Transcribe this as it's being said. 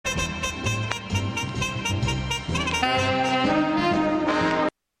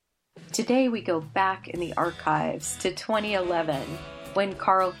Today we go back in the archives to 2011 when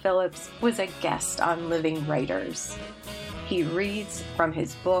Carl Phillips was a guest on Living Writers. He reads from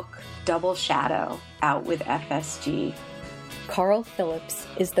his book Double Shadow, out with FSG. Carl Phillips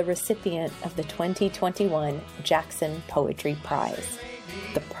is the recipient of the 2021 Jackson Poetry Prize.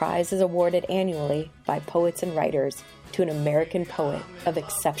 The prize is awarded annually by poets and writers to an American poet of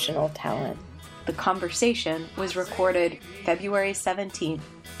exceptional talent. The conversation was recorded February 17th,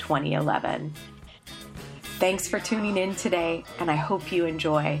 2011. Thanks for tuning in today, and I hope you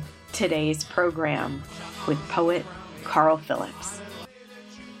enjoy today's program with poet Carl Phillips.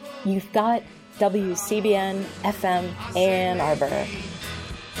 You've got WCBN FM Ann Arbor.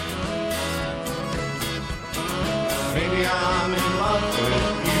 Maybe I'm in love with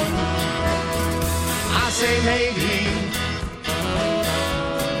you. I say maybe.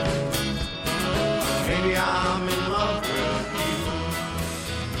 Maybe I'm in love with you.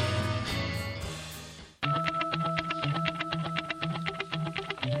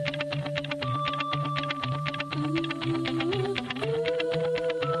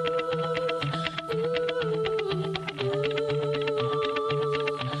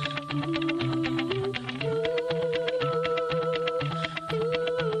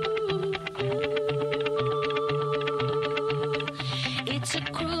 It's a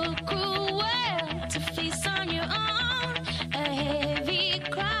cruel, cruel world to face on your own. A heavy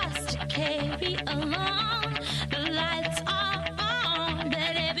cross to carry along. The lights are on,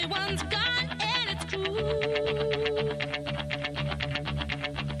 but everyone's gone, and it's cruel.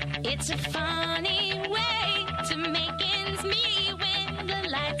 It's a funny way to make ends meet when the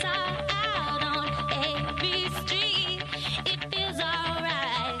lights are out on every street. It feels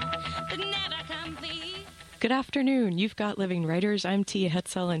alright, but never complete. Good afternoon. You've got Living Writers. I'm Tia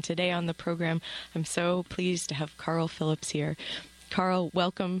Hetzel, and today on the program, I'm so pleased to have Carl Phillips here. Carl,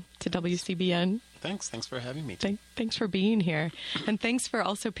 welcome to WCBN. Thanks for having me. Thanks for being here. And thanks for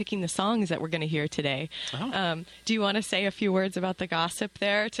also picking the songs that we're going to hear today. Oh. Do you want to say a few words about the gossip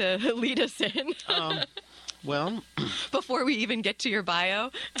there to lead us in? Well, Before we even get to your bio?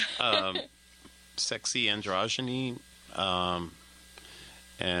 sexy androgyny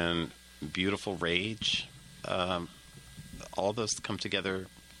and beautiful rage, all those come together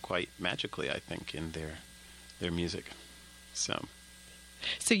quite magically, I think, in their music.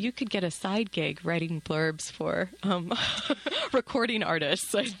 So you could get a side gig writing blurbs for recording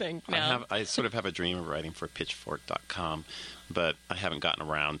artists, I think, now. I sort of have a dream of writing for Pitchfork.com, but I haven't gotten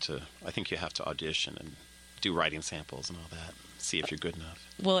around to. I think you have to audition and do writing samples and all that. See if you're good enough.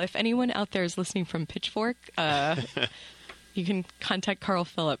 Well, if anyone out there is listening from Pitchfork, you can contact Carl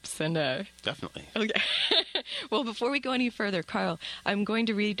Phillips and Definitely. Okay. Well, before we go any further, Carl, I'm going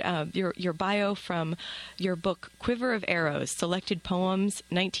to read your bio from your book, Quiver of Arrows, Selected Poems,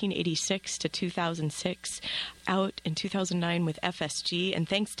 1986 to 2006, out in 2009 with FSG. And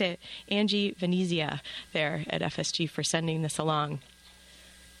thanks to Angie Venezia there at FSG for sending this along.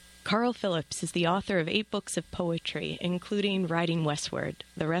 Carl Phillips is the author of 8 books of poetry, including Riding Westward,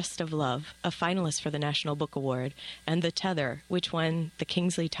 The Rest of Love, a finalist for the National Book Award, and The Tether, which won the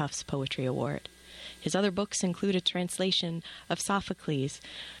Kingsley Tufts Poetry Award. His other books include a translation of Sophocles,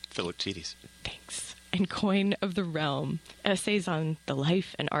 Philoctetes. Thanks, and Coin of the Realm, essays on the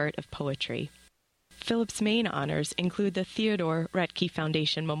life and art of poetry. Phillips' main honors include the Theodore Retke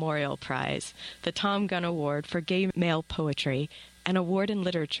Foundation Memorial Prize, the Tom Gunn Award for Gay Male Poetry, an award in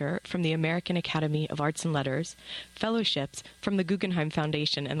literature from the American Academy of Arts and Letters, fellowships from the Guggenheim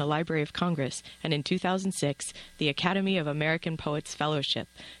Foundation and the Library of Congress, and in 2006, the Academy of American Poets Fellowship,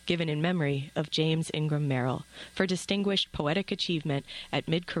 given in memory of James Ingram Merrill, for distinguished poetic achievement at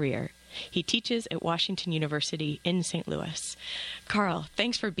mid-career. He teaches at Washington University in St. Louis. Carl,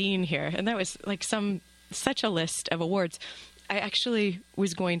 thanks for being here. And that was like such a list of awards. I actually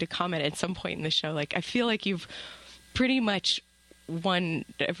was going to comment at some point in the show, like, I feel like you've pretty much won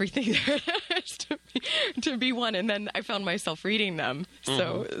everything there has to be won, and then I found myself reading them.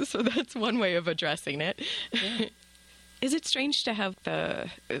 So that's one way of addressing it. Yeah. Is it strange to have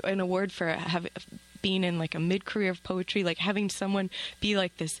an award for being in like a mid-career of poetry, like having someone be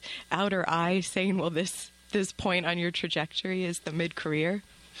like this outer eye saying, well, this point on your trajectory is the mid-career?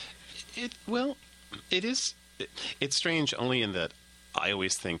 It is. It's strange only in that I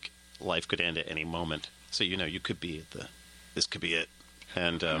always think life could end at any moment. So, you could be this could be it.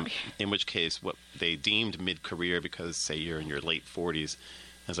 And in which case, what they deemed mid-career, because, say, you're in your late 40s,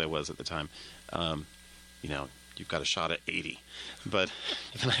 as I was at the time, you've got a shot at 80. But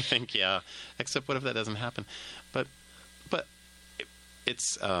then I think, except what if that doesn't happen? But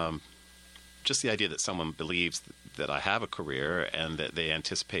it's just the idea that someone believes that I have a career and that they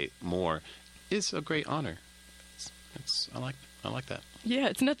anticipate more is a great honor. I like that. Yeah,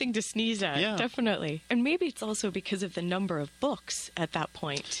 it's nothing to sneeze at, Yeah. definitely. And maybe it's also because of the number of books at that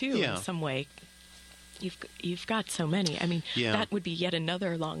point, too, Yeah. in some way. You've got so many. I mean, Yeah. that would be yet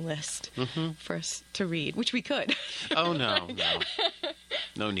another long list for us to read, which we could. Oh, no.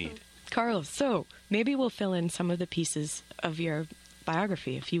 No need. Carl, so maybe we'll fill in some of the pieces of your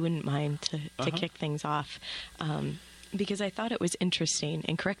biography, if you wouldn't mind, to kick things off. Because I thought it was interesting,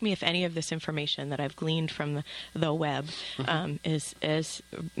 and correct me if any of this information that I've gleaned from the web is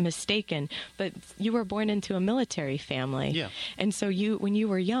mistaken, but you were born into a military family. Yeah. And so when you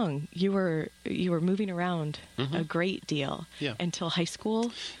were young, you were moving around a great deal Yeah. until high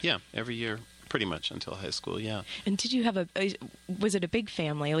school. Yeah, every year, pretty much until high school, yeah. And did you have was it a big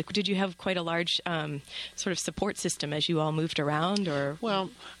family? Like, did you have quite a large sort of support system as you all moved around, or? Well,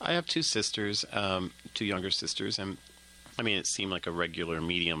 I have two sisters, two younger sisters, and I mean, it seemed like a regular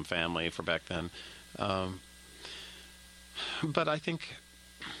medium family for back then. But I think,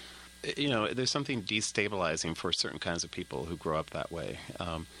 there's something destabilizing for certain kinds of people who grow up that way.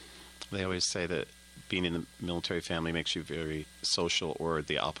 They always say that being in the military family makes you very social, or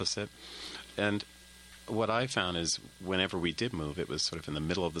the opposite. And what I found is whenever we did move, it was sort of in the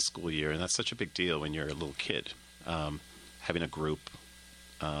middle of the school year, and that's such a big deal when you're a little kid. Having a group,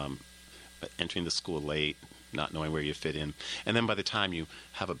 entering the school late, not knowing where you fit in. And then by the time you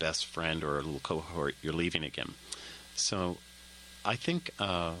have a best friend or a little cohort, you're leaving again. So I think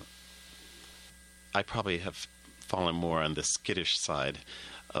I probably have fallen more on the skittish side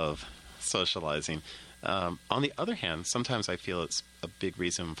of socializing. On the other hand, sometimes I feel it's a big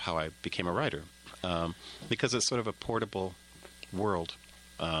reason of how I became a writer, because it's sort of a portable world.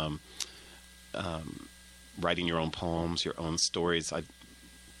 Writing your own poems, your own stories. I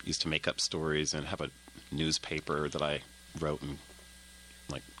used to make up stories and have a newspaper that I wrote and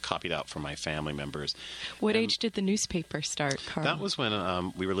copied out for my family members. What age did the newspaper start, Carl? That was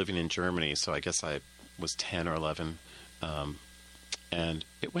when we were living in Germany, so I guess I was 10 or 11. And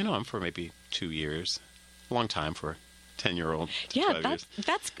it went on for maybe 2 years. A long time for a 10-year-old. Yeah,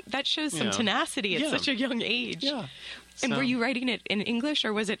 that shows some tenacity at such a young age. Yeah. And So- were you writing it in English,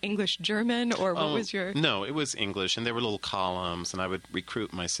 or was it English-German, or what was your... No, it was English, and there were little columns, and I would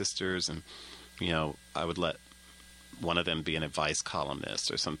recruit my sisters, and, I would let one of them be an advice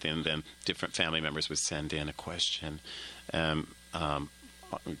columnist or something, and then different family members would send in a question. One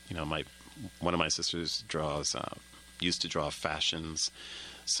of my sisters used to draw fashions,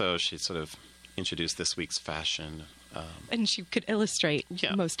 so she sort of introduced this week's fashion. And she could illustrate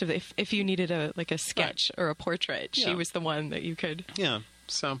Yeah. most of it. If you needed a sketch or a portrait, she Yeah. was the one that you could... Yeah,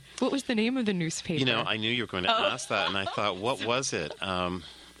 so... What was the name of the newspaper? I knew you were going to ask that, and I thought, what was it?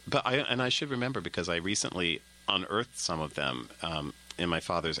 But I should remember, because I recently unearthed some of them in my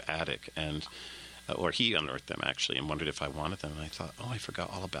father's attic, and or he unearthed them actually, and wondered if I wanted them. And I thought, I forgot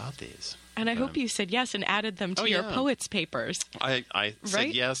all about these. And I hope you said yes and added them to your yeah. poets' papers. I said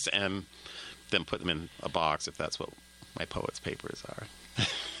Right? yes, and then put them in a box if that's what my poets' papers are.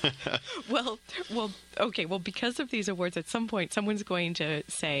 Well, okay. Well, because of these awards, at some point, someone's going to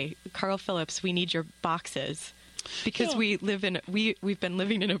say, Carl Phillips, we need your boxes. Because Yeah. we've been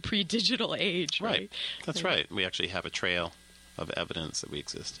living in a pre-digital age, right? That's right. We actually have a trail of evidence that we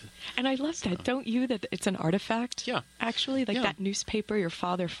existed. And I love that, don't you? That it's an artifact. Yeah. Actually, like Yeah. that newspaper, your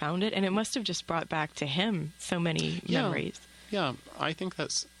father found it, and it must have just brought back to him so many memories. Yeah, I think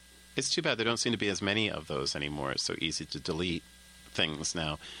it's too bad there don't seem to be as many of those anymore. It's so easy to delete things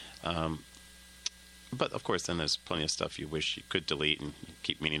now. But of course, then there's plenty of stuff you wish you could delete and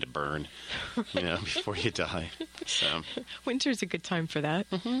keep meaning to burn, before you die. So, Winter's a good time for that.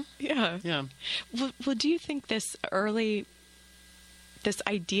 Mm-hmm. Yeah. yeah. Well, do you think this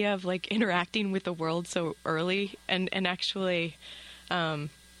idea of interacting with the world so early and actually,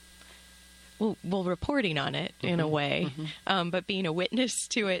 reporting on it in a way, but being a witness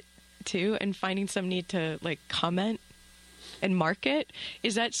to it too, and finding some need to comment and mark it,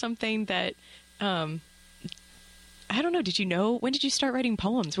 is that something that, I don't know. Did you know, when did you start writing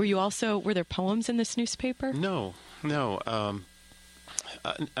poems? Were there poems in this newspaper? No.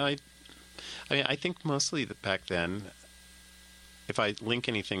 I think mostly that back then, if I link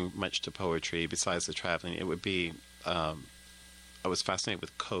anything much to poetry besides the traveling, it would be, I was fascinated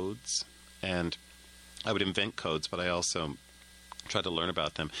with codes, and I would invent codes, but I also tried to learn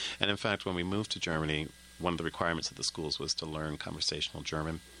about them. And in fact, when we moved to Germany, one of the requirements of the schools was to learn conversational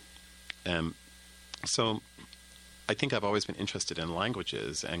German. So I think I've always been interested in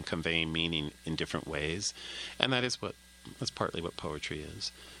languages and conveying meaning in different ways, and that's partly what poetry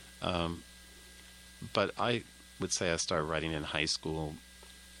is. but I would say I started writing in high school.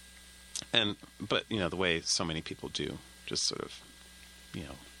 But the way so many people do, just sort of,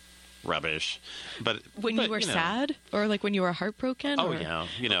 rubbish. But When you were sad, or like when you were heartbroken? Oh, or? yeah.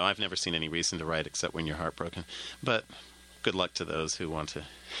 I've never seen any reason to write except when you're heartbroken. But good luck to those who want to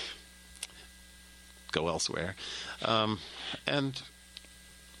go elsewhere. And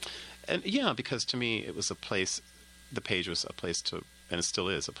yeah, because to me it was the page was a place to, and it still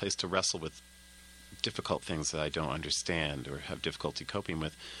is, a place to wrestle with difficult things that I don't understand or have difficulty coping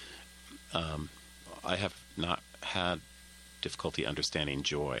with. I have not had difficulty understanding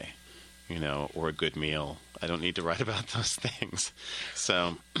joy, or a good meal. I don't need to write about those things.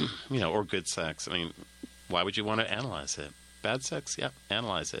 So, or good sex. I mean, why would you want to analyze it? Bad sex? Yeah,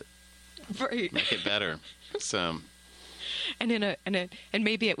 analyze it. Right. Make it better. So, and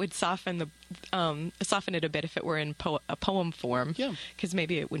maybe it would soften it a bit if it were in a poem form. Yeah. Because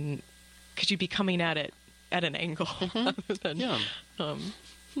maybe it wouldn't. Because you'd be coming at it at an angle. Other than, yeah.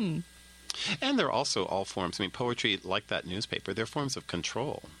 And they're also all forms. I mean, poetry, like that newspaper, they're forms of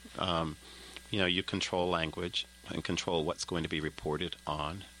control. You control language and control what's going to be reported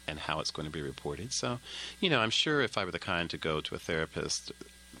on and how it's going to be reported. So, I'm sure if I were the kind to go to a therapist,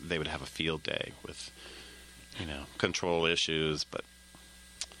 they would have a field day with, control issues, but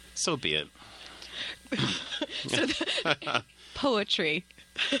so be it. Poetry.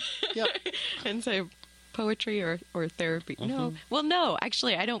 Yep. And so poetry or therapy. No. Well, no,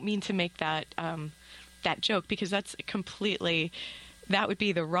 actually, I don't mean to make that that joke, because that's completely, that would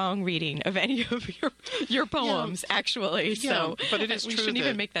be the wrong reading of any of your poems, actually. Yeah, so but it is we true shouldn't that,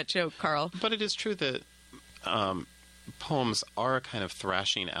 even make that joke, Carl. But it is true that poems are a kind of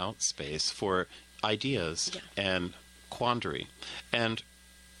thrashing out space for ideas and quandary. And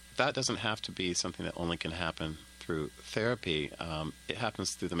that doesn't have to be something that only can happen through therapy. It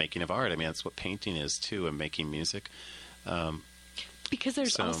happens through the making of art. I mean, that's what painting is, too, and making music. Because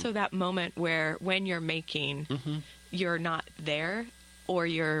there's also that moment where when you're making, you're not there, or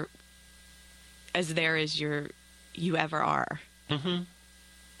you're as there as you ever are. Mm-hmm.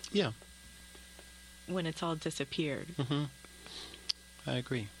 Yeah. When it's all disappeared. Mm-hmm. I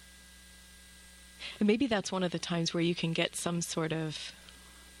agree. And maybe that's one of the times where you can get some sort of,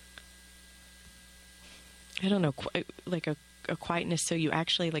 I don't know, like a quietness. So you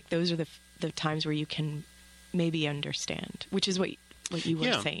actually, like, those are the times where you can maybe understand, which is what you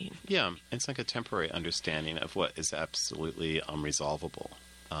were saying. Yeah, it's like a temporary understanding of what is absolutely unresolvable.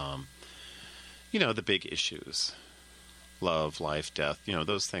 The big issues, love, life, death,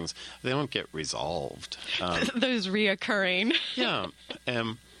 those things, they don't get resolved. Those reoccurring. Yeah,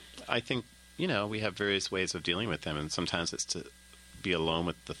 and I think, we have various ways of dealing with them, and sometimes it's to be alone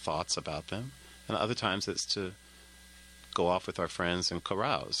with the thoughts about them, and other times it's to go off with our friends and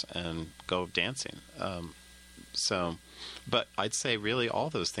carouse and go dancing. But I'd say really all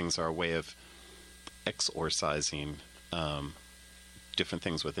those things are a way of exorcising different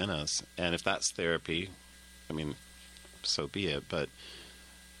things within us. And if that's therapy, I mean, so be it. But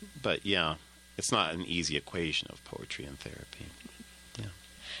yeah, it's not an easy equation of poetry and therapy. Yeah.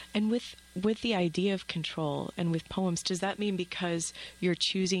 And with the idea of control and with poems, does that mean because you're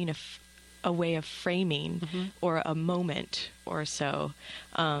choosing a way of framing or a moment or so,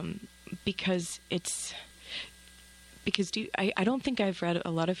 because I don't think I've read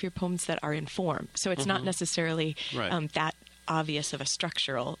a lot of your poems that are in form, so it's not necessarily that obvious of a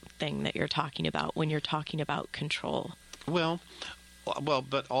structural thing that you're talking about when you're talking about control. Well,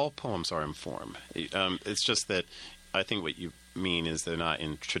 but all poems are in form. It's just that I think what you mean is they're not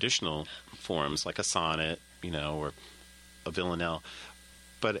in traditional forms like a sonnet, or a villanelle.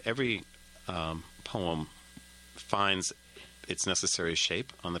 But every poem finds its necessary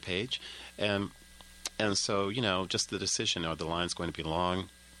shape on the page, and so, just the decision, are the lines going to be long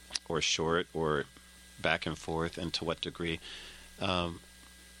or short or back and forth, and to what degree? But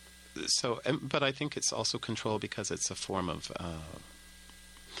I think it's also control because it's a form of,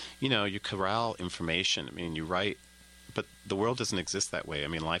 you corral information. I mean, you write, but the world doesn't exist that way. I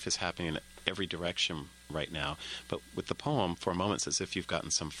mean, life is happening in every direction right now. But with the poem, for a moment, it's as if you've gotten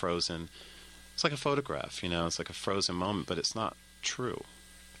some frozen, it's like a photograph, it's like a frozen moment, but it's not true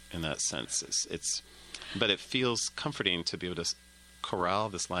in that sense. But it feels comforting to be able to corral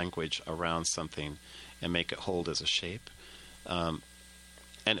this language around something and make it hold as a shape. And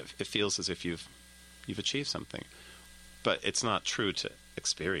it feels as if you've achieved something. But it's not true to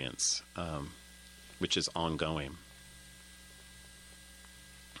experience, which is ongoing.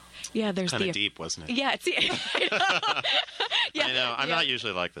 Yeah, there's kind of deep, wasn't it? Yeah, I know. I'm not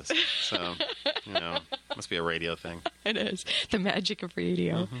usually like this, so must be a radio thing. It is the magic of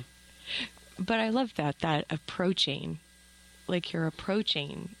radio. But I love that approaching, like you're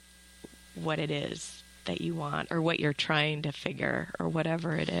approaching what it is that you want or what you're trying to figure or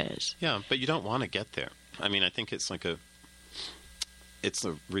whatever it is. Yeah, but you don't want to get there. I mean, I think it's like it's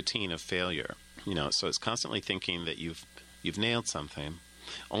a routine of failure, so it's constantly thinking that you've nailed something,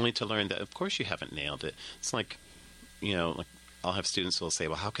 only to learn that, of course, you haven't nailed it. It's like, like I'll have students who will say,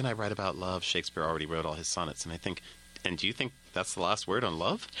 well, how can I write about love? Shakespeare already wrote all his sonnets. And I think, and do you think that's the last word on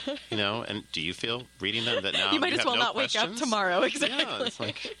love? And do you feel reading them that now you might as well not questions? Wake up tomorrow? Exactly. Yeah, it's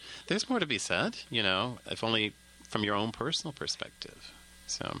like there's more to be said, if only from your own personal perspective.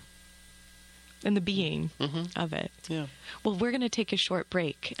 So. And the being of it. Yeah. Well, we're going to take a short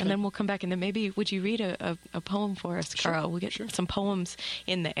break, and then we'll come back. And then maybe, would you read a poem for us, Carl? We'll get some poems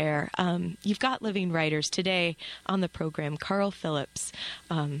in the air. You've got Living Writers today on the program. Carl Phillips,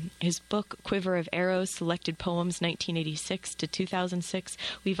 his book, Quiver of Arrows, Selected Poems, 1986 to 2006.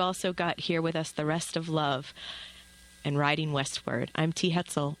 We've also got here with us The Rest of Love and Riding Westward. I'm T.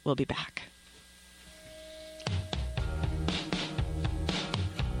 Hetzel. We'll be back.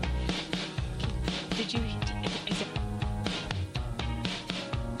 Did you...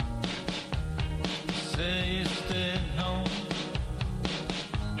 Say you stay home,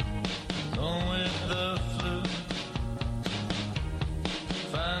 go with the flu.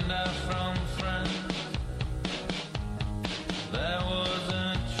 Find out from friends that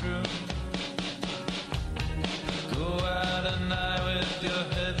wasn't true. Go out at night with your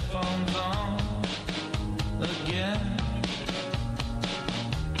headphones on again.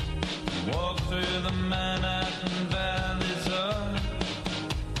 Walk through the Manhattan valleys of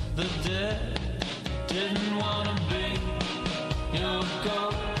the dead. Didn't wanna be your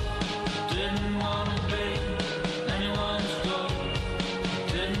ghost. Didn't wanna be anyone's ghost.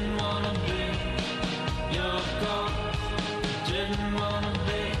 Didn't wanna be your ghost. Didn't wanna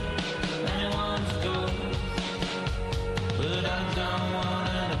be anyone's ghost. But I don't want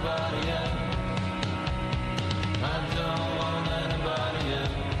anybody else. I don't want anybody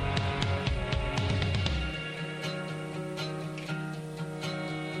else.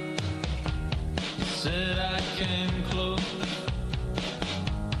 Said I came close.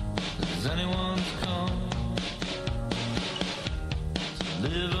 Does anyone's come to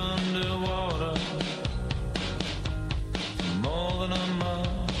live underwater for more than a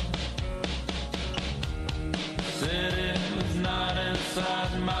month? Said it was not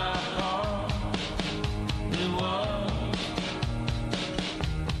inside my heart. It was.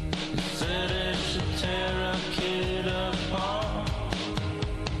 Said it should tear a kid apart.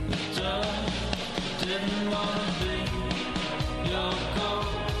 It does. Didn't wanna be your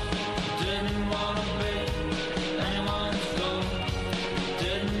ghost. Didn't wanna be anyone's ghost.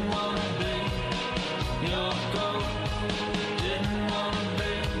 Didn't wanna be your ghost. Didn't wanna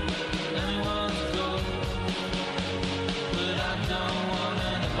be anyone's ghost. But I don't want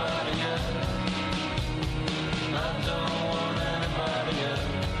anybody else. I don't want anybody else.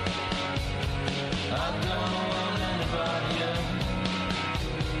 I don't want anybody else.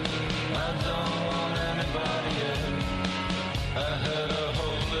 I don't want anybody else. I had a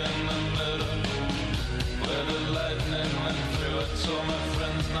hole in the middle where the lightning went through. I told my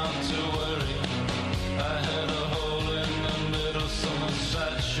friends not to worry. I had a hole in the middle, so much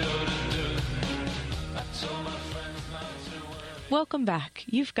sideshow to do. I told my friends not to worry. Welcome back.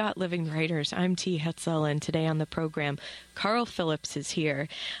 You've got Living Writers. I'm T. Hetzel, and today on the program, Carl Phillips is here.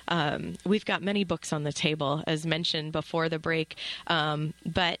 We've got many books on the table, as mentioned before the break,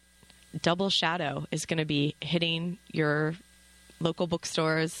 but Double Shadow is going to be hitting your local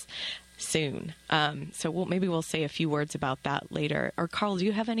bookstores soon. So maybe we'll say a few words about that later. Or Carl, do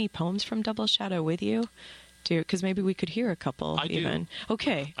you have any poems from Double Shadow with you? Because maybe we could hear a couple. I even. do.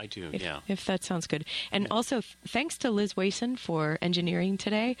 Okay. I do, if, yeah. If that sounds good. And also, thanks to Liz Wason for engineering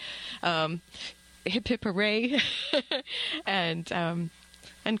today. Hip hip hooray. And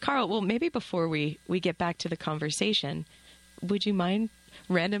Carl, well, maybe before we get back to the conversation, would you mind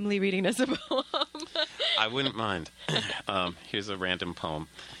randomly reading us a poem? I wouldn't mind. Here's a random poem.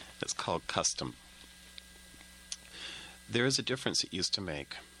 It's called Custom. There is a difference it used to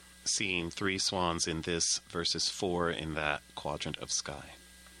make, seeing 3 swans in this versus 4 in that quadrant of sky.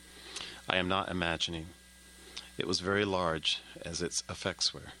 I am not imagining. It was very large, as its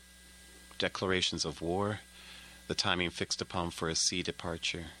effects were. Declarations of war, the timing fixed upon for a sea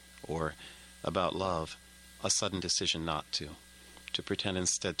departure, or, about love, a sudden decision not to pretend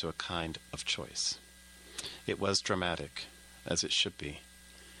instead to a kind of choice. It was dramatic, as it should be.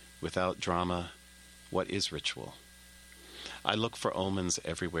 Without drama, what is ritual? I look for omens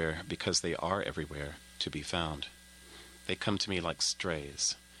everywhere because they are everywhere to be found. They come to me like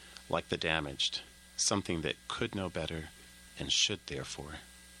strays, like the damaged, something that could know better and should therefore,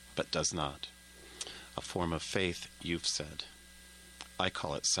 but does not. A form of faith, you've said. I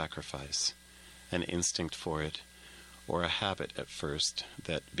call it sacrifice, an instinct for it, or a habit at first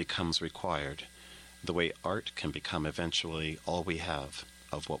that becomes required, the way art can become eventually all we have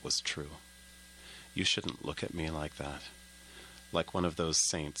of what was true. You shouldn't look at me like that, like one of those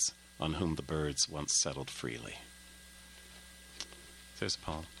saints on whom the birds once settled freely. There's a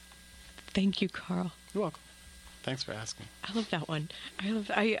poem. Thank you, Carl. You're welcome. Thanks for asking. I love that one.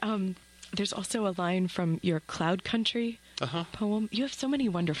 There's also a line from your Cloud Country poem. You have so many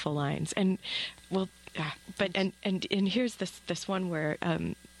wonderful lines, and here's this one where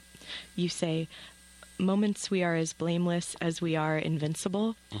you say, "Moments we are as blameless as we are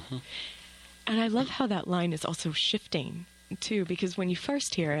invincible," and I love how that line is also shifting too, because when you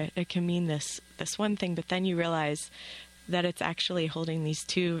first hear it, it can mean this one thing, but then you realize that it's actually holding these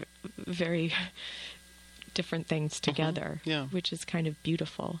two very different things together, which is kind of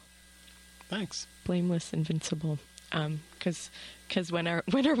beautiful. Thanks. Blameless, invincible. Because when are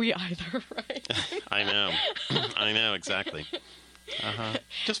we either, right? I know, exactly.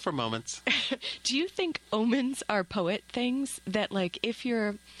 Just for moments. Do you think omens are poet things that, like, if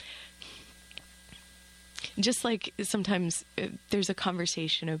you're... Just like sometimes there's a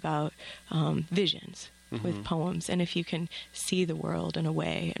conversation about visions with poems, and if you can see the world in a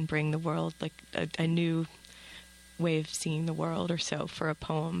way and bring the world, like a new way of seeing the world or so for a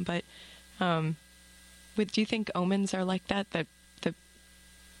poem. But do you think omens are like that? That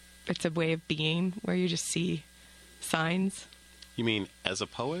it's a way of being where you just see signs? You mean as a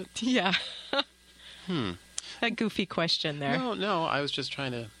poet? Yeah. A goofy question there. No, I was just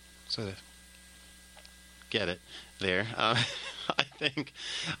trying to sort of get it there. I think.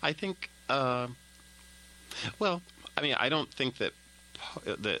 Well, I mean, I don't think that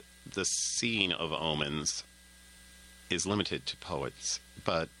the seeing of omens is limited to poets,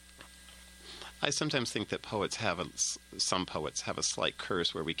 but I sometimes think that some poets have a slight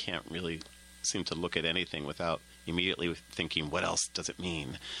curse where we can't really seem to look at anything without immediately thinking, what else does it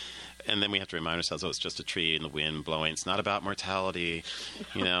mean? And then we have to remind ourselves, it's just a tree in the wind blowing. It's not about mortality,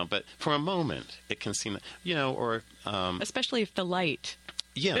 but for a moment it can seem, or... especially if the light...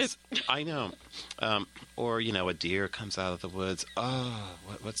 Yes, I know. Or, a deer comes out of the woods. Oh,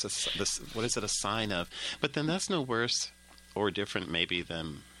 what is it a sign of? But then that's no worse or different maybe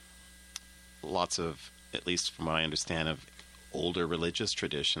than lots of, at least from what I understand, of older religious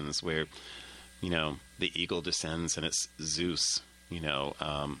traditions where, the eagle descends and it's Zeus,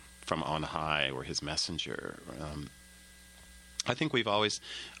 from on high, or his messenger. I think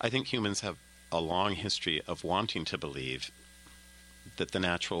humans have a long history of wanting to believe that the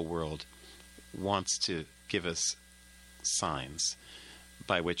natural world wants to give us signs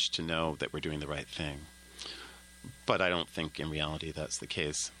by which to know that we're doing the right thing. But I don't think in reality that's the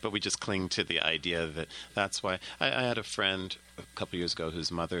case. But we just cling to the idea that that's why. I had a friend a couple years ago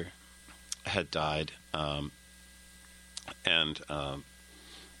whose mother had died, and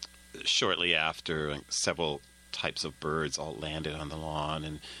shortly after, several types of birds all landed on the lawn,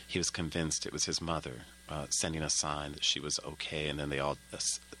 and he was convinced it was his mother sending a sign that she was okay, and then they all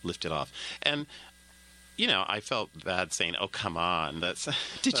lifted off. And, I felt bad saying, oh, come on.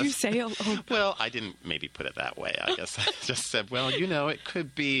 Did you say, oh? Well, I didn't maybe put it that way. I guess I just said, well, it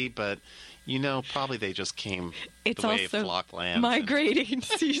could be, but, probably they just came the way flock lambs. It's also migrating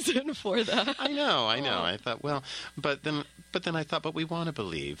season for that. I know. I thought, well, but then I thought, but we want to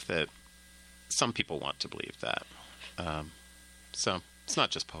believe that some people want to believe that. So it's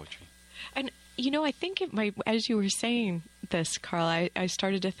not just poetry. And, I think it might, as you were saying this, Carl, I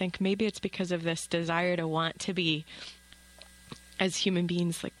started to think maybe it's because of this desire to want to be, as human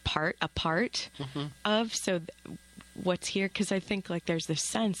beings, like a part of, so what's here, because I think like there's this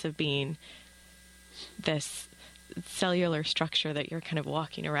sense of being this cellular structure that you're kind of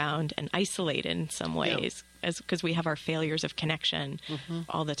walking around and isolated in some ways, because we have our failures of connection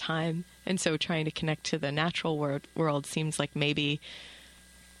all the time. And so trying to connect to the natural world seems like maybe...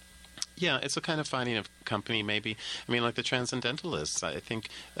 Yeah, it's a kind of finding of company, maybe. I mean, like the Transcendentalists, I think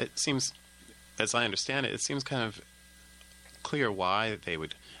it seems, as I understand it, it seems kind of clear why they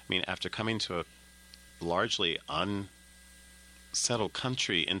would, after coming to a largely unsettled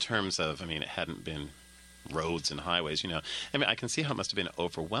country in terms of, it hadn't been roads and highways, I can see how it must have been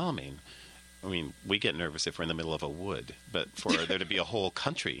overwhelming. We get nervous if we're in the middle of a wood, but for there to be a whole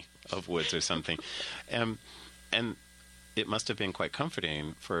country of woods or something. And it must have been quite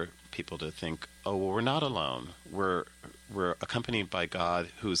comforting for people to think, oh, well, we're not alone. We're accompanied by God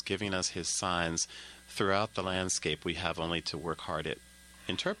who's giving us his signs throughout the landscape. We have only to work hard at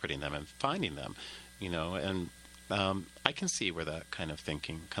interpreting them and finding them, and I can see where that kind of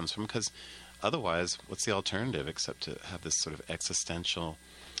thinking comes from, because otherwise, what's the alternative except to have this sort of existential,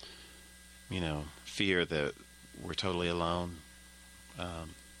 fear that we're totally alone,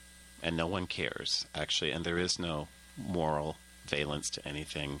 and no one cares, actually, and there is no moral valence to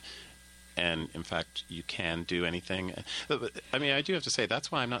anything. And, in fact, you can do anything. I mean, I do have to say,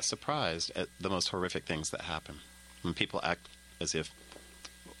 that's why I'm not surprised at the most horrific things that happen. When people act as if,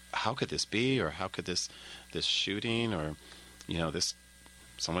 how could this be? Or how could this shooting? Or,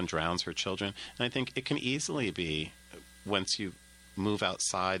 someone drowns her children. And I think it can easily be, once you move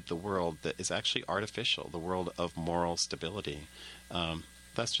outside the world that is actually artificial, the world of moral stability.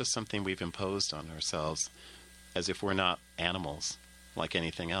 That's just something we've imposed on ourselves, as if we're not animals like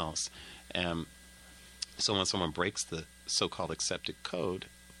anything else. And so when someone breaks the so-called accepted code,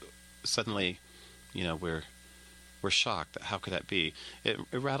 suddenly, we're shocked. How could that be? It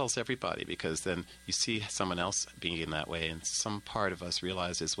rattles everybody, because then you see someone else being that way, and some part of us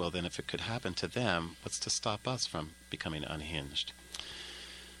realizes, well, then if it could happen to them, what's to stop us from becoming unhinged?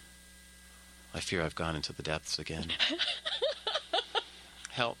 I fear I've gone into the depths again.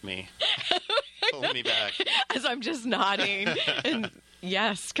 Help me. Pull me back. As I'm just nodding. And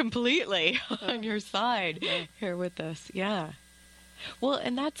yes, completely on your side here with us. Yeah. Well,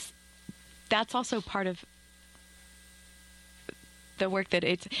 and that's also part of the work that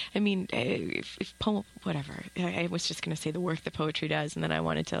if poem, whatever. I was just going to say the work that poetry does, and then I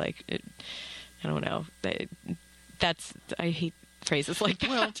wanted to I don't know. I hate phrases like that.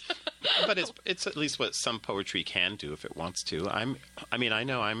 Well, but it's at least what some poetry can do if it wants to. I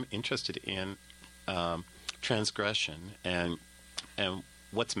know I'm interested in transgression and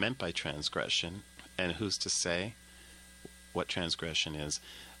what's meant by transgression, and who's to say what transgression is.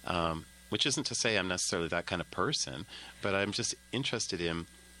 Which isn't to say I'm necessarily that kind of person, but I'm just interested in.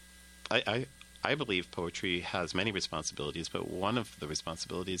 I believe poetry has many responsibilities, but one of the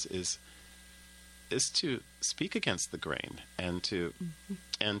responsibilities is to speak against the grain and to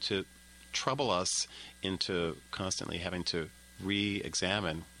trouble us into constantly having to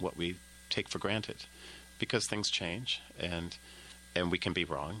re-examine what we take for granted, because things change and we can be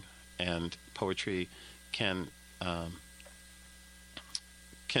wrong, and poetry can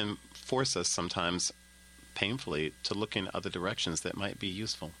force us sometimes painfully to look in other directions that might be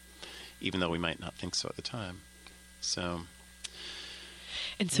useful, even though we might not think so at the time. So.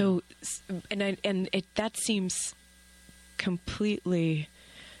 That seems completely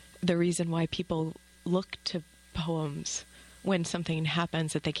the reason why people look to poems when something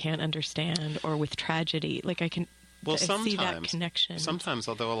happens that they can't understand, or with tragedy. Like I can see that connection. Sometimes,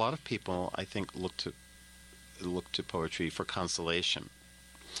 although a lot of people, I think, look to poetry for consolation,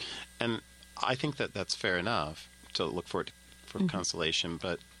 and I think that that's fair enough to look for consolation.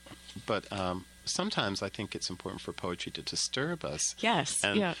 But sometimes I think it's important for poetry to disturb us. Yes,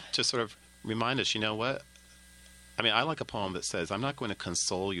 and to sort of remind us, you know what? I mean, I like a poem that says, I'm not going to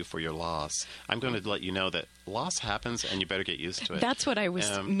console you for your loss. I'm going to let you know that loss happens and you better get used to it. That's what I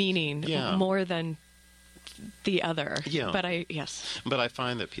was meaning, more than the other. Yeah. But I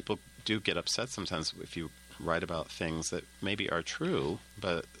find that people do get upset sometimes if you write about things that maybe are true,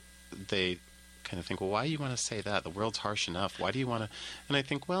 but they kind of think, well, why do you want to say that? The world's harsh enough. Why do you want to? And I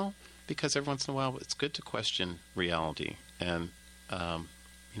think, well, because every once in a while it's good to question reality. And,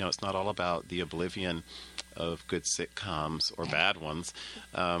 it's not all about the oblivion of good sitcoms or bad ones,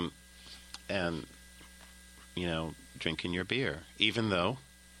 and drinking your beer, even though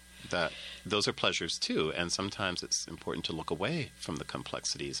that those are pleasures too, and sometimes it's important to look away from the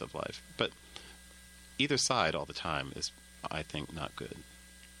complexities of life. But either side all the time is, I think, not good.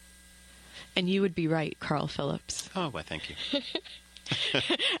 And you would be right, Carl Phillips. Oh, well, thank you.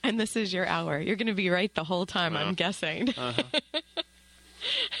 And this is your hour. You're going to be right the whole time, I'm guessing. Uh-huh.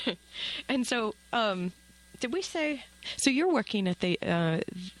 And so, did we say? So you're working at the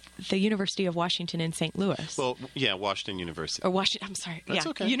University of Washington in St. Louis. Well, yeah, Washington University. Or Washington. I'm sorry. That's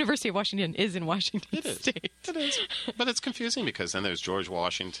okay. University of Washington is in Washington State. It is. But it's confusing because then there's George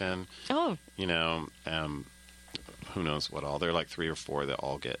Washington. Oh. Who knows what all? There are like 3 or 4 that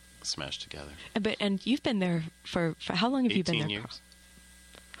all get smashed together. And you've been there for how long have you been there? 18 years.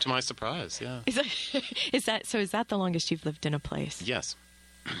 To my surprise, yeah. Is that the longest you've lived in a place? Yes,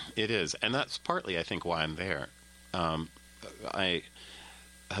 it is. And that's partly, I think, why I'm there. I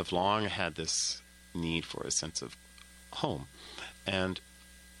have long had this need for a sense of home. And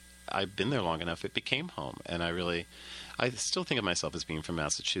I've been there long enough, it became home. And I still think of myself as being from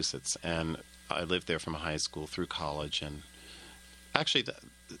Massachusetts. And I lived there from high school through college. And actually,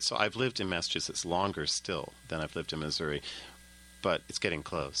 so I've lived in Massachusetts longer still than I've lived in Missouri. but it's getting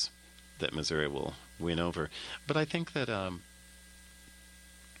close that Missouri will win over. But I think that,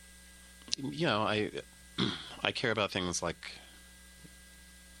 I care about things like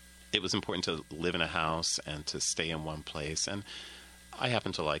it was important to live in a house and to stay in one place. And I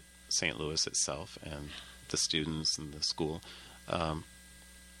happen to like St. Louis itself and the students and the school. But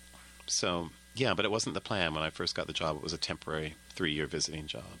it wasn't the plan. When I first got the job, it was a temporary 3-year visiting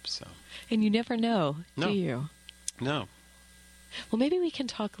job. So. And you never know, No. do you? No. Well, maybe we can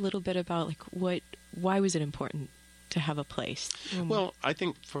talk a little bit about why was it important to have a place? Well, I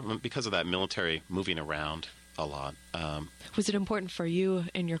think because of that military moving around a lot. Was it important for you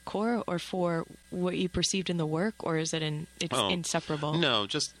in your core, or for what you perceived in the work, or is it inseparable? No,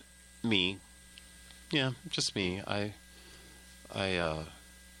 just me. Yeah, just me.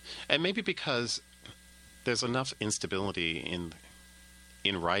 And maybe because there's enough instability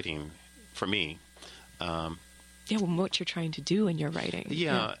in writing for me. What you're trying to do in your writing.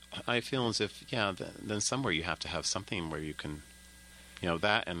 Yeah, I feel as if, then somewhere you have to have something where you can,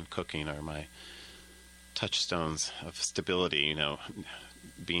 that and cooking are my touchstones of stability,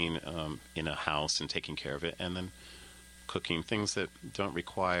 being in a house and taking care of it, and then cooking, things that don't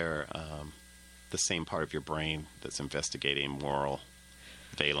require the same part of your brain that's investigating moral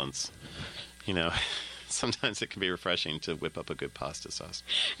valence. Sometimes it can be refreshing to whip up a good pasta sauce.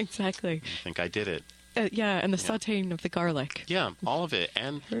 Exactly. I think I did it. And the sautéing of the garlic. Yeah, all of it.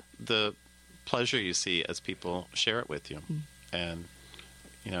 And the pleasure you see as people share it with you. And,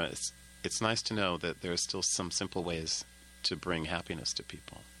 it's nice to know that there are still some simple ways to bring happiness to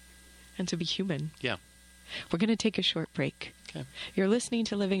people. And to be human. Yeah. We're going to take a short break. Okay. You're listening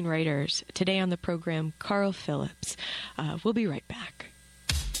to Living Writers. Today on the program, Carl Phillips. We'll be right back.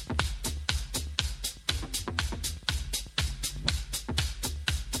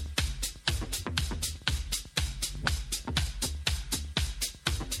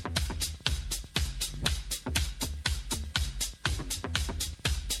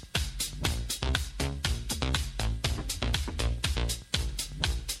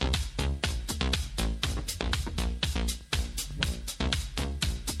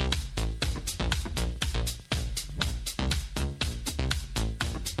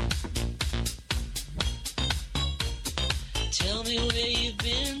 Tell me where you've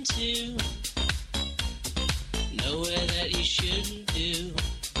been to, nowhere that you shouldn't do.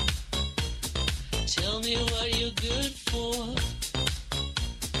 Tell me what you're good for,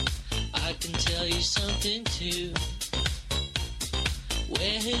 I can tell you something too.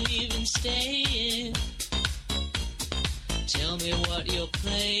 Where have you been staying? Tell me what you're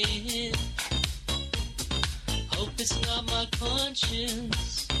playing. Hope it's not my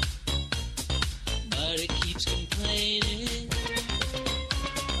conscience, but it keeps complaining.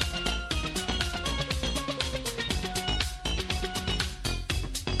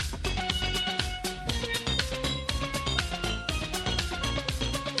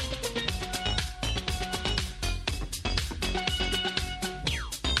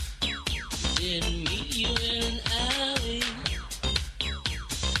 Didn't meet you in an alley.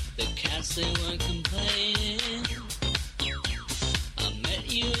 The cats, they weren't complaining. I met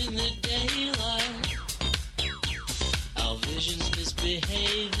you in the daylight. Our visions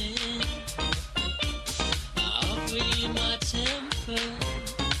misbehaving. I offered you my temper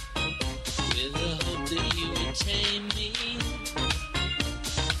with the hope that you would tame me.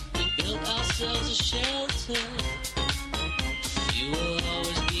 We built ourselves a shelter. You will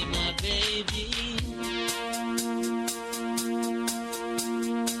always be my baby.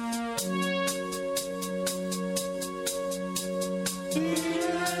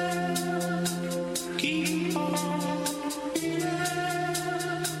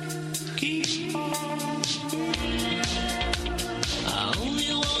 I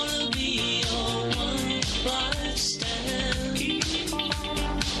only wanna be your one night stand.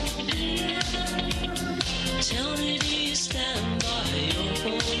 Tell me, do you stand by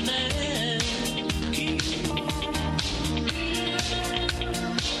your old man?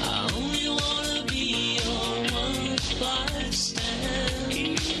 I only wanna be your one night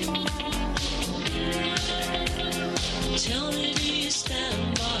stand. Tell me, do you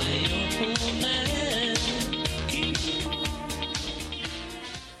stand by your old man?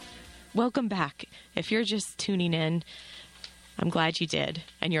 Welcome back. If you're just tuning in, I'm glad you did,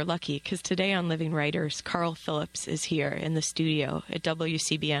 and you're lucky, because today on Living Writers, Carl Phillips is here in the studio at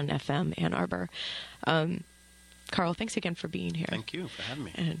WCBN FM Ann Arbor. Carl, thanks again for being here. Thank you for having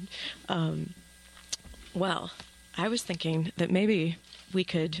me. And well, I was thinking that maybe we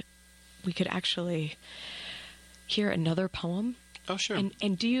could actually hear another poem Oh, sure.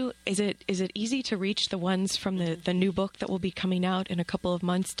 And do you is it easy to reach the ones from the new book that will be coming out in a couple of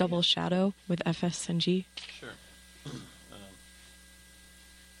months, Double Shadow with FS and G? Sure.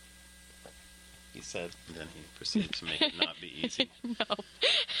 He said, and then he proceeded to make it not be easy. No.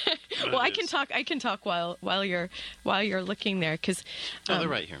 Well, I can talk while you're looking there, because They're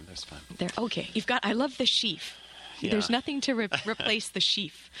right here. That's fine. they're okay. You've got. I love the sheaf. Yeah. There's nothing to replace the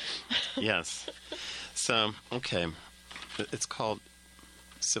sheaf. Yes. So, okay. It's called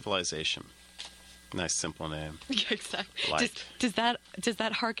Civilization. Nice, simple name. Yeah, exactly. Light. Does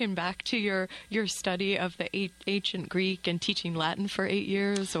that harken back to your study of the ancient Greek and teaching Latin for 8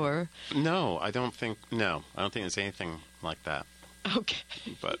 years, or? No, I don't think there's anything like that. Okay.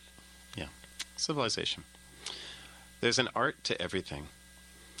 But, yeah. Civilization. There's an art to everything.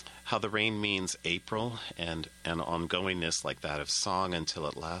 How the rain means April and an ongoingness like that of song until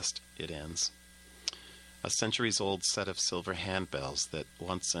at last it ends. A centuries-old set of silver handbells that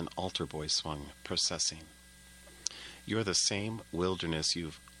once an altar boy swung, processing. You're the same wilderness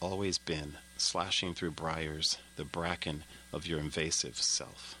you've always been, slashing through briars, the bracken of your invasive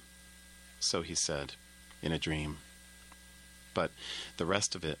self. So he said, in a dream. But the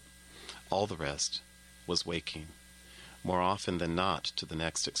rest of it, all the rest, was waking, more often than not to the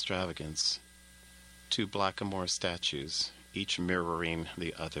next extravagance. 2 blackamoor statues, each mirroring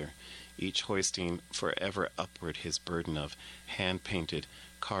the other, each hoisting forever upward his burden of hand-painted,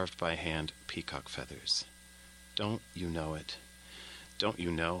 carved-by-hand peacock feathers. Don't you know it? Don't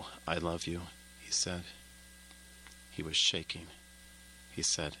you know I love you? He said. He was shaking. He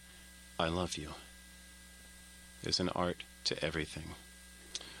said, I love you. There's an art to everything.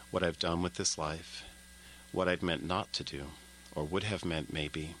 What I've done with this life, what I'd meant not to do, or would have meant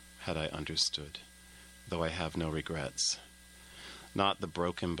maybe, had I understood, though I have no regrets. Not the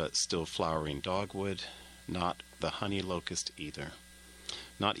broken but still flowering dogwood, not the honey locust either,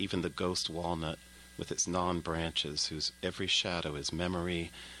 not even the ghost walnut with its non-branches whose every shadow is memory.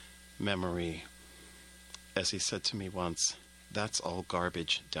 As he said to me once, that's all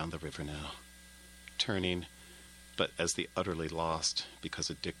garbage down the river now, turning, but as the utterly lost, because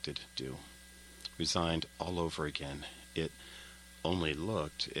addicted, do, resigned all over again. It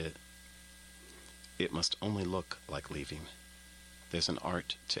must only look like leaving. There's an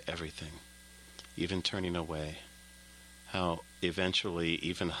art to everything, even turning away. How eventually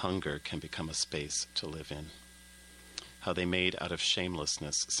even hunger can become a space to live in. How they made out of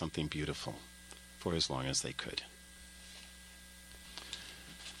shamelessness something beautiful, for as long as they could.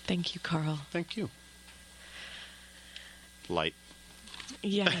 Thank you, Carl. Thank you. Light.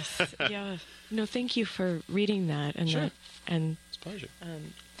 Yes. Yeah. No, thank you for reading that. And Sure. And It's a pleasure.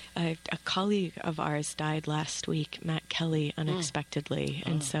 a colleague of ours died last week, Matt Kelly, unexpectedly,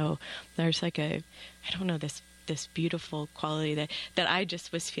 and so there's like this beautiful quality that I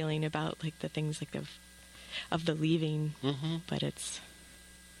just was feeling about, like the things like of the leaving, but it's,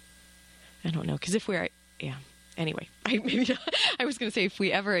 I don't know, because if we're, yeah. Anyway, I was going to say, if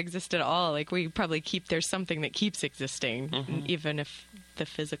we ever exist at all, like we probably there's something that keeps existing, even if the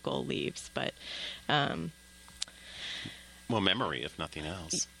physical leaves. But well, memory, if nothing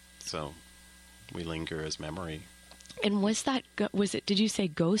else. So we linger as memory. and was it? Did you say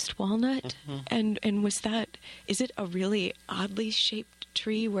ghost walnut? And was that? Is it a really oddly shaped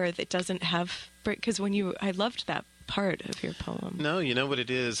tree where it doesn't have? Because I loved that part of your poem. No, you know what it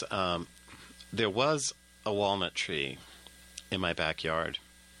is. There was a walnut tree in my backyard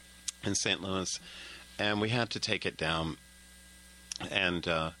in St. Louis, and we had to take it down and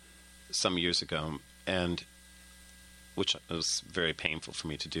some years ago, and which was very painful for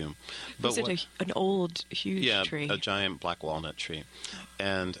me to do. But Was it an old, huge tree? Yeah, a giant black walnut tree.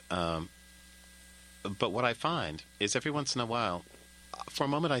 And but what I find is every once in a while, for a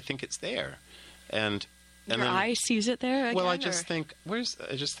moment, I think it's there, and Your then, eye sees it there again? well, I just think,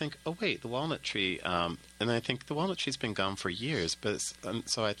 oh wait, the walnut tree, and I think the walnut tree's been gone for years, but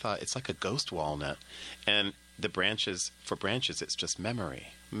so I thought it's like a ghost walnut, and the branches, it's just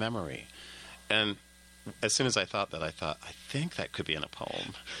memory, and as soon as I thought that, I think that could be in a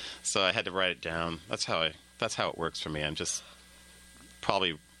poem, so I had to write it down. That's how it works for me. I'm just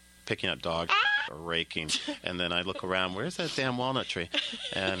probably picking up dogs or raking, and then I look around, where's that damn walnut tree,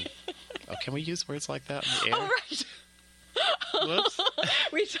 and. Oh, can we use words like that in the air? Oh, right. Whoops.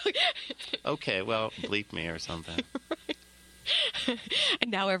 We took... Okay, well, bleep me or something. And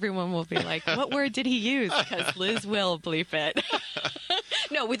now everyone will be like, what word did he use? Because Liz will bleep it.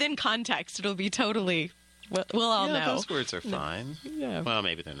 No, within context, it'll be totally... We'll all know. Those words are fine. Yeah. Well,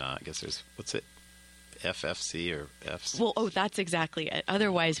 maybe they're not. I guess there's... What's it? FFC or FC? Well, that's exactly it.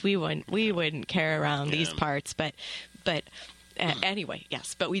 Otherwise, we wouldn't carry around these parts. But Anyway,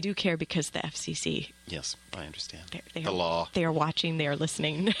 yes, but we do care because the FCC, Yes, I understand. they The are, law. they are watching, they are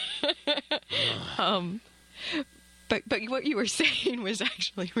listening. But what you were saying was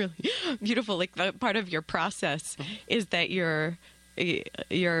actually really beautiful. Like, the part of your process is that you're kind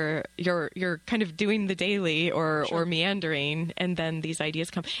of doing the daily or meandering, and then these ideas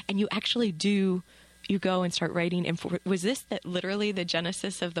come, and you actually do. You go and start writing. And was this literally the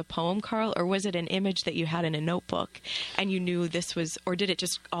genesis of the poem, Carl, or was it an image that you had in a notebook and you knew this was, or did it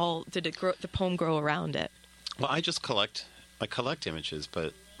grow, the poem grow around it? Well, I collect images,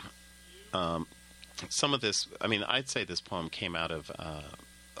 but some of this, I mean, I'd say this poem came out of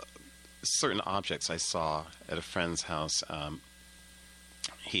certain objects I saw at a friend's house.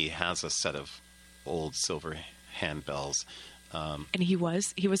 He has a set of old silver handbells. And he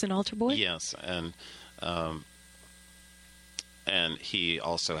was an altar boy? Yes, and he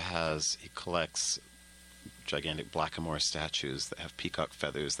also he collects gigantic blackamoor statues that have peacock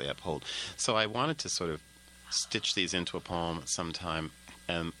feathers they uphold. So I wanted to sort of stitch these into a poem at some time,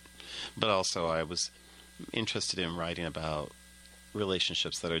 but also I was interested in writing about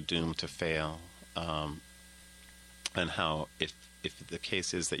relationships that are doomed to fail, and how if the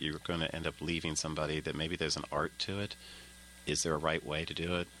case is that you're going to end up leaving somebody, that maybe there's an art to it. Is there a right way to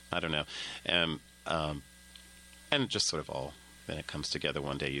do it? I don't know. And just sort of all, then it comes together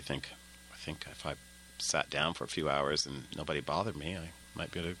one day. You think, I think if I sat down for a few hours and nobody bothered me, I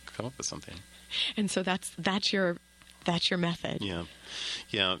might be able to come up with something. And so that's your method. Yeah.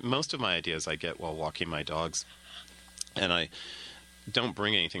 Most of my ideas I get while walking my dogs, and I don't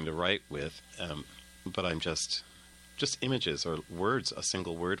bring anything to write with, but I'm just images or words. A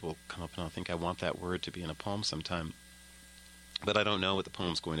single word will come up, and I'll think I want that word to be in a poem sometime. But I don't know what the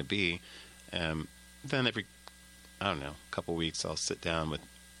poem's going to be. Then every, I don't know, couple weeks I'll sit down with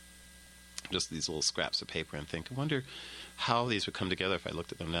just these little scraps of paper and think, I wonder how these would come together if I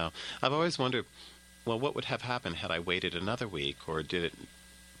looked at them now. I've always wondered, well, what would have happened had I waited another week or did it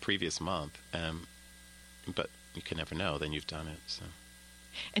previous month? But you can never know. Then you've done it. So.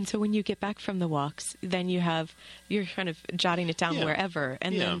 And so when you get back from the walks, then you're kind of jotting it down wherever,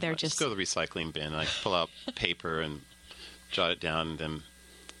 and then they're I just go to the recycling bin. I pull out paper and jot it down, and then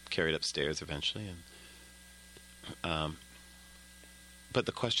carry it upstairs eventually. And but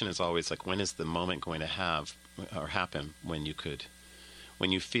the question is always like, when is the moment going to happen when you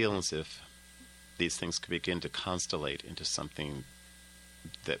feel as if these things could begin to constellate into something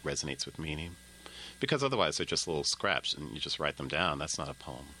that resonates with meaning? Because otherwise they're just little scraps, and you just write them down. That's not a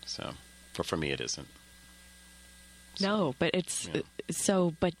poem. So, for me, it isn't. No, but it's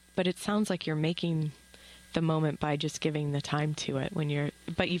but it sounds like you're making the moment by just giving the time to it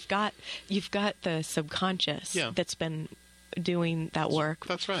but you've got the subconscious that's been doing that work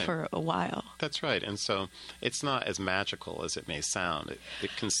That's right. for a while. That's right. And so it's not as magical as it may sound.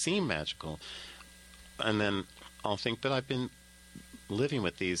 It can seem magical, and then I'll think, but I've been living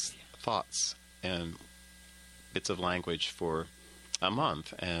with these thoughts and bits of language for a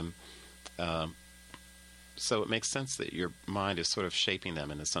month, and so it makes sense that your mind is sort of shaping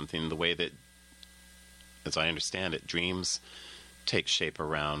them into something the way that, as I understand it, dreams take shape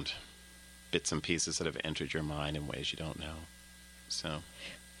around bits and pieces that have entered your mind in ways you don't know. So,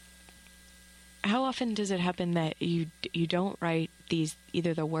 how often does it happen that you don't write these,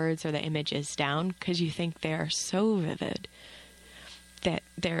 either the words or the images, down because you think they're so vivid that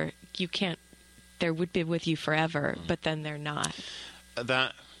they're would be with you forever, but then they're not?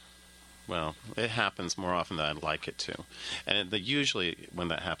 Well, it happens more often than I'd like it to, and usually when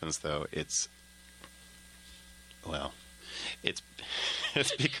that happens, though, it's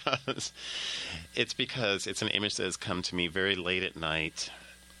because it's an image that has come to me very late at night,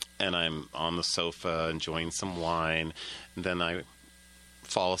 and I'm on the sofa enjoying some wine, and then I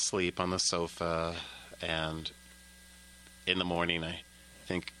fall asleep on the sofa, and in the morning I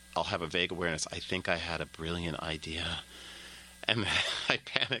think I'll have a vague awareness. I think I had a brilliant idea, and I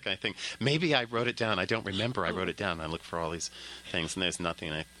panic. I think maybe I wrote it down. I don't remember I wrote it down. I look for all these things, and there's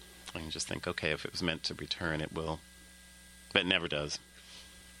nothing. I can just think, okay, if it was meant to return, it will. But it never does.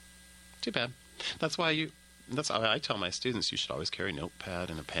 Too bad. That's why I tell my students, you should always carry a notepad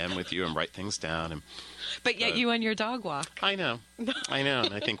and a pen with you and write things down. But yet you on your dog walk. I know.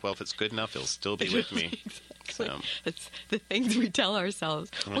 And I think, well, if it's good enough, it'll still be with me. Exactly. So. It's the things we tell ourselves.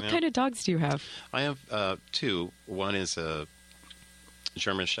 What kind of dogs do you have? I have two. One is a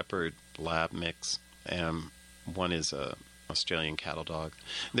German Shepherd Lab mix, and one is a Australian cattle dog.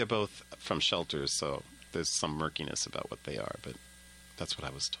 They're both from shelters, so there's some murkiness about what they are, but that's what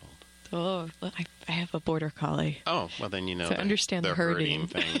I was told. Oh, well, I have a border collie. Oh, well then you know. So understand the herding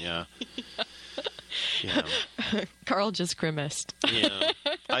thing, yeah. Carl just grimaced. Yeah,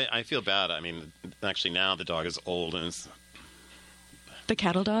 I feel bad. I mean, actually, now the dog is old and is The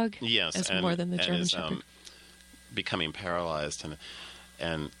cattle dog? yes, Is and, more than the and German is, Shepherd. becoming paralyzed,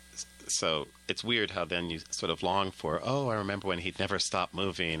 and so it's weird how then you sort of long for. Oh, I remember when he'd never stopped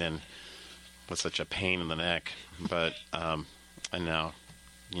moving and was such a pain in the neck, but and now,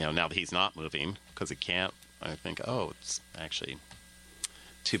 now that he's not moving because he can't, I think, oh, it's actually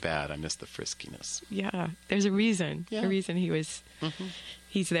too bad. I miss the friskiness. Yeah, there's a reason. Yeah. A reason he's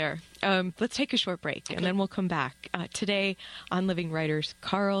there. Let's take a short break, and then we'll come back. Today on Living Writers,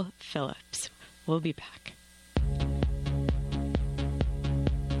 Carl Phillips. We'll be back.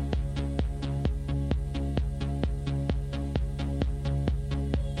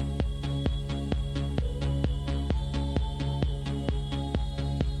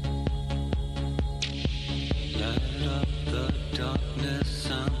 Light up the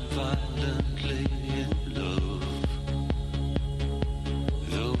darkness, I'm violently in love.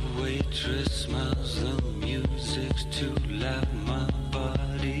 The waitress smiles, the music's too loud, my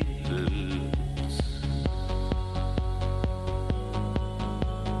body hurts.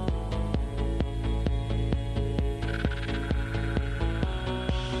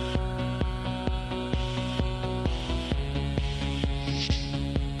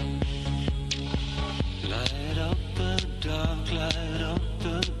 Light up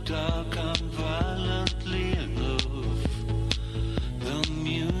the dark, I'm violently in love. The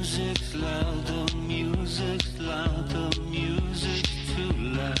music's loud, the music's loud, the music's too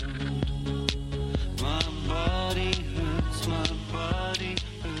loud. My body hurts,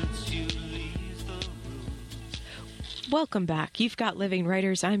 you leave the room. Welcome back. You've got Living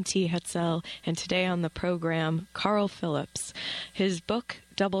Writers. I'm T. Hetzel, and today on the program, Carl Phillips. His book,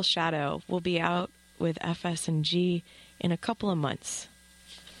 Double Shadow, will be out with FS&G in a couple of months.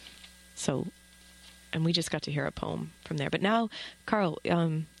 So, and we just got to hear a poem from there. But now, Carl,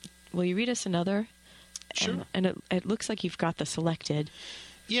 will you read us another? Sure. And it looks like you've got the selected.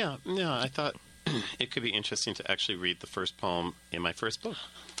 Yeah, I thought it could be interesting to actually read the first poem in my first book.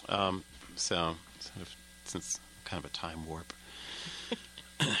 So, sort of, since kind of a time warp,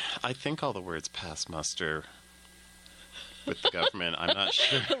 I think all the words pass muster with the government. I'm not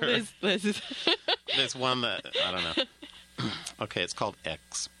sure. Liz. There's one that, I don't know. Okay, it's called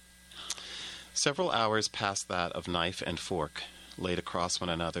X. Several hours past that of knife and fork laid across one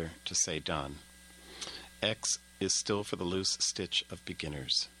another to say done. X is still for the loose stitch of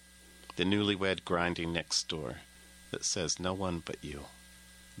beginners, the newlywed grinding next door that says no one but you,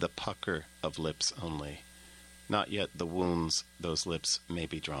 the pucker of lips only, not yet the wounds those lips may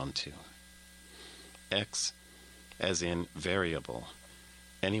be drawn to. X, as in variable,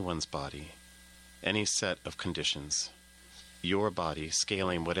 anyone's body, any set of conditions, your body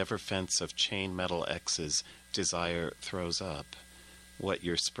scaling whatever fence of chain metal X's desire throws up, what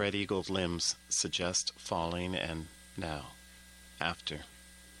your spread-eagled limbs suggest falling, and now, after.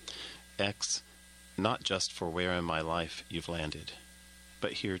 X, not just for where in my life you've landed,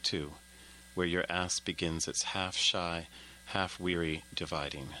 but here too, where your ass begins its half-shy, half-weary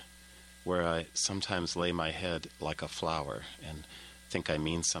dividing, where I sometimes lay my head like a flower and think I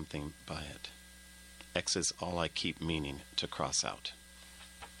mean something by it. X is all I keep meaning to cross out.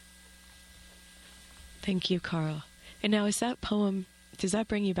 Thank you, Carl. And now, is that poem, does that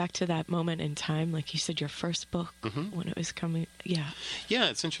bring you back to that moment in time? Like you said, your first book, when it was coming? Yeah. Yeah,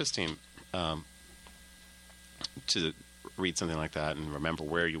 it's interesting to read something like that and remember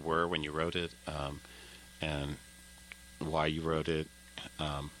where you were when you wrote it, and why you wrote it.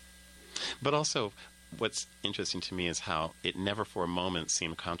 But also, what's interesting to me is how it never for a moment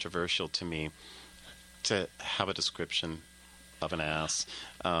seemed controversial to me to have a description of an ass,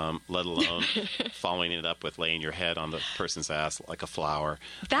 let alone following it up with laying your head on the person's ass like a flower.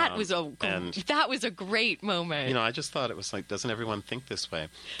 That was a great moment. I just thought it was like, doesn't everyone think this way?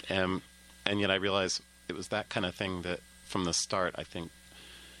 And yet I realized it was that kind of thing that, from the start, I think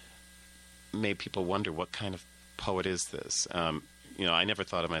made people wonder, what kind of poet is this? I never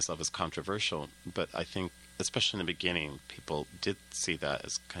thought of myself as controversial, but I think, especially in the beginning, people did see that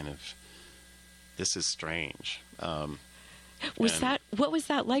as kind of, this is strange. What was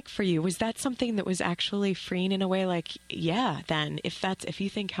that like for you? Was that something that was actually freeing in a way? Like, yeah, then if you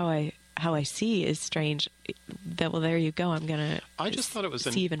think how I see is strange, that, well, there you go. I'm gonna. I just thought it was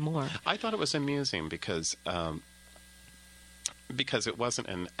see even more. I thought it was amusing because it wasn't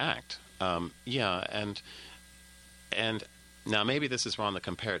an act. And now maybe this is wrong to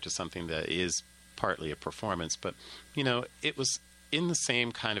compare it to something that is partly a performance, but it was in the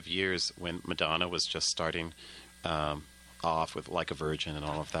same kind of years when Madonna was just starting off with Like a Virgin and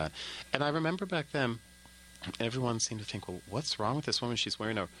all of that. And I remember back then everyone seemed to think, well, what's wrong with this woman? She's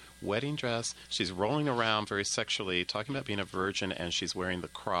wearing a wedding dress. She's rolling around very sexually, talking about being a virgin, and she's wearing the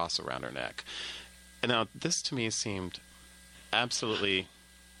cross around her neck. And now, this to me seemed absolutely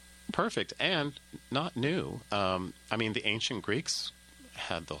perfect and not new. I mean, the ancient Greeks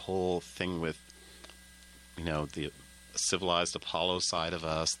had the whole thing with, the civilized Apollo side of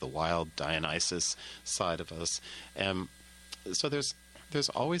us, the wild Dionysus side of us. And so there's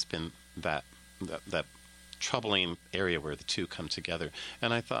always been that troubling area where the two come together.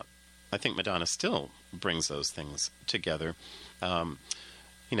 And I think Madonna still brings those things together.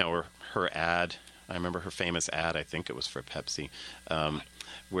 Or her ad, I remember her famous ad, I think it was for Pepsi,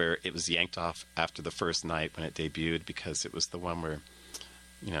 where it was yanked off after the first night when it debuted, because it was the one where,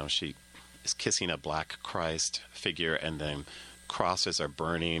 she is kissing a black Christ figure, and then crosses are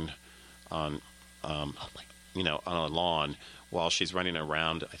burning on a lawn, while she's running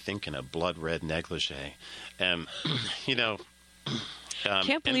around, I think, in a blood-red negligee. And,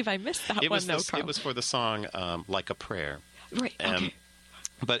 Can't believe I missed that one, though, Carl. It was for the song Like a Prayer. Right, okay.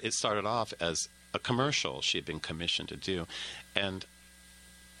 But it started off as a commercial she had been commissioned to do. And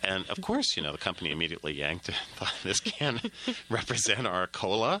of course, the company immediately yanked it. Thought, this can't represent our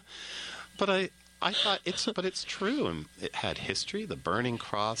cola. But I thought, it's true. And it had history, the burning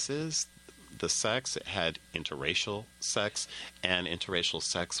crosses, the sex. It had interracial sex, and interracial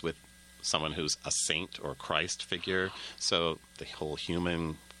sex with someone who's a saint or Christ figure. So the whole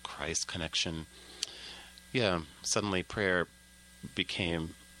human Christ connection. Yeah, suddenly prayer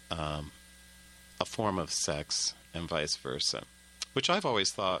became a form of sex, and vice versa, which I've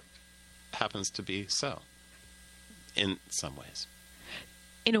always thought happens to be so in some ways.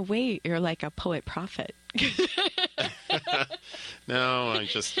 In a way, you're like a poet prophet. No, I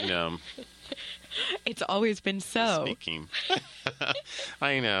just, It's always been so. Speaking.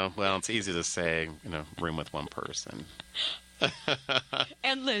 I know. Well, it's easy to say, room with one person.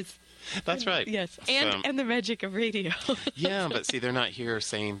 And Liz. That's right. Yes, and the magic of radio. Yeah, but see, they're not here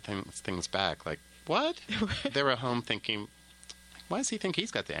saying things back. Like, what? They're at home thinking, why does he think he's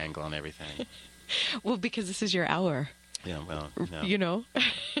got the angle on everything? Well, because this is your hour. Yeah, well,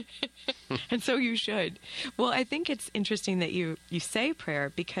 And so you should. Well, I think it's interesting that you say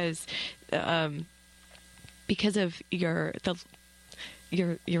prayer because of your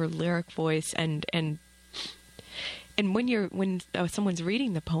lyric voice and when someone's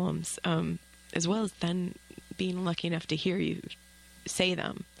reading the poems, as well as then being lucky enough to hear you say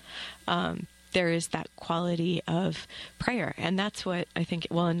them, there is that quality of prayer. And that's what I think,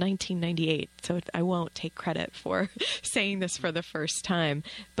 in 1998, so I won't take credit for saying this for the first time,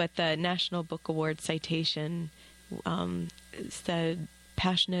 but the National Book Award citation said,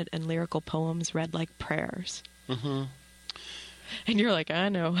 passionate and lyrical poems read like prayers. Mm-hmm. And you're like, I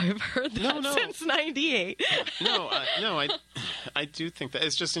know, I've heard that since 98. I do think that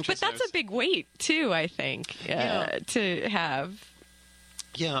it's just interesting. But that's a big weight, too, I think, to have.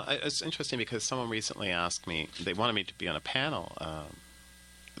 Yeah, it's interesting because someone recently asked me, they wanted me to be on a panel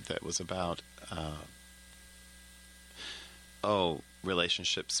that was about,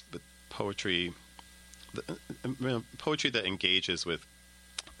 relationships with poetry, poetry that engages with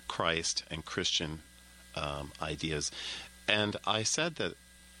Christ and Christian ideas. And I said that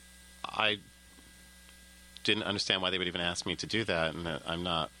I didn't understand why they would even ask me to do that, and that I'm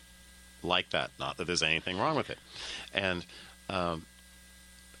not like that. Not that there's anything wrong with it. And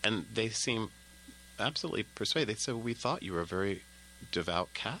they seem absolutely persuaded. They said, we thought you were a very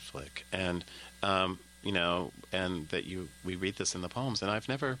devout Catholic, and and that we read this in the poems. And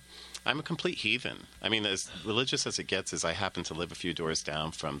I'm a complete heathen. I mean, as religious as it gets is I happen to live a few doors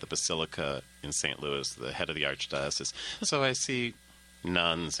down from the Basilica in St. Louis, the head of the Archdiocese. So I see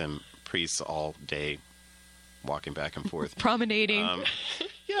nuns and priests all day walking back and forth. Promenading.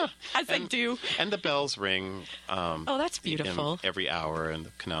 Yeah. As I do. And the bells ring. That's beautiful. Every hour and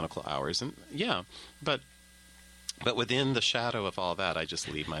the canonical hours. And yeah, but within the shadow of all that, I just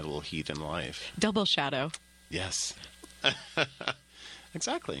lead my little heathen life. Double shadow. Yes.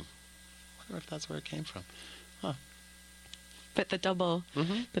 Exactly. I wonder if that's where it came from. Huh. But the double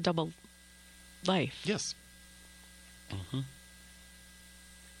life. Yes. Mm-hmm.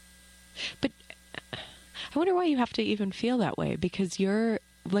 But I wonder why you have to even feel that way, because you're,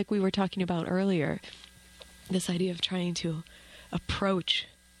 like we were talking about earlier, this idea of trying to approach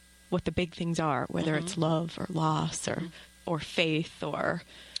what the big things are, whether it's love or loss or faith or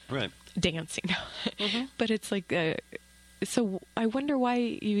dancing. Mm-hmm. But it's like, so I wonder why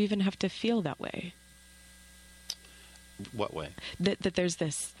you even have to feel that way. What way? That there's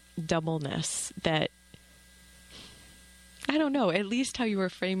this doubleness that, I don't know. At least how you were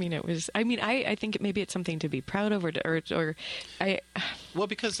framing it was. I mean, I think maybe it's something to be proud of, or Well,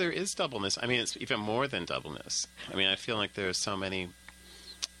 because there is doubleness. I mean, it's even more than doubleness. I mean, I feel like there are so many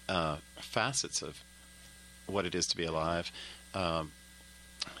facets of what it is to be alive. The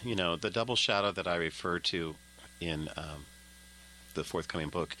double shadow that I refer to in the forthcoming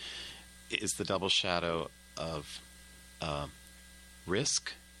book is the double shadow of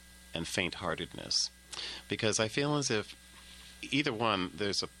risk and faint-heartedness. Because I feel as if either one,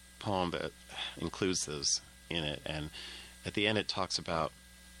 there's a poem that includes those in it, and at the end it talks about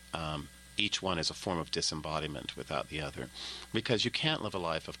each one is a form of disembodiment without the other, because you can't live a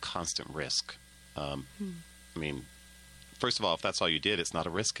life of constant risk. I mean, first of all, if that's all you did, it's not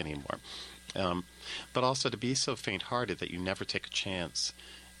a risk anymore. But also to be so faint-hearted that you never take a chance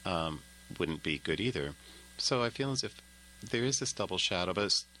wouldn't be good either. So I feel as if there is this double shadow, but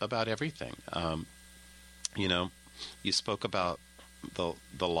it's about everything. You spoke about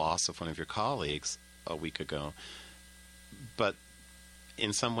the loss of one of your colleagues a week ago, but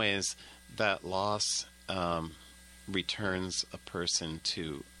in some ways that loss returns a person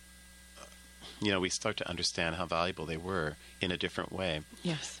to, we start to understand how valuable they were in a different way.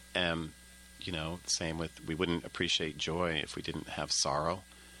 yes. And, same with, we wouldn't appreciate joy if we didn't have sorrow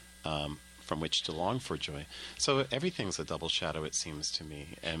from which to long for joy. So everything's a double shadow, it seems to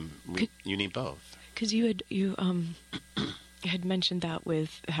me, and you need both. Because you had mentioned that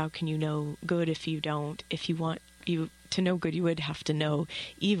with how can you know good if you don't? If you want you to know good, you would have to know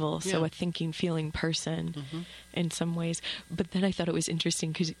evil. So Yeah. a thinking, feeling person in some ways. But then I thought it was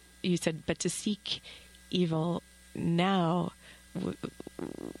interesting because you said, but to seek evil now,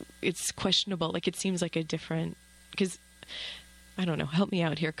 it's questionable. Like it seems like a different, because I don't know, help me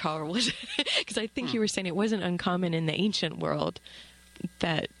out here, Carl. Because I think you were saying it wasn't uncommon in the ancient world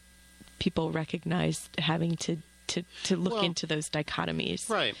that people recognized having to look into those dichotomies.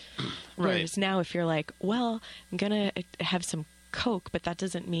 Right. Whereas now if you're like, well, I'm going to have some Coke, but that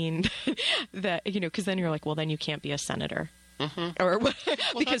doesn't mean that, because then you're like, well, then you can't be a senator. Or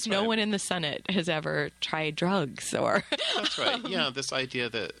because that's no right. one in the Senate has ever tried drugs or... That's right. Yeah, this idea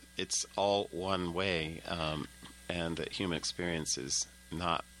that it's all one way and that human experience is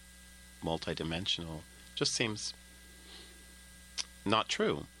not multidimensional just seems not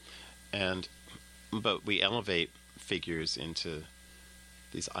true. But we elevate figures into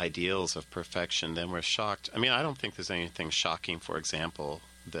these ideals of perfection, then we're shocked. I mean, I don't think there's anything shocking, for example,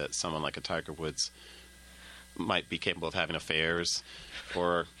 that someone like a Tiger Woods might be capable of having affairs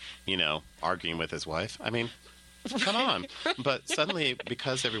or, arguing with his wife. I mean, come on. But suddenly,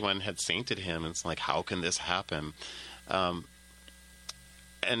 because everyone had sainted him, it's like, how can this happen? And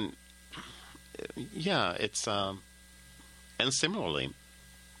similarly,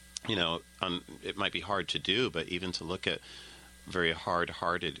 it might be hard to do, but even to look at very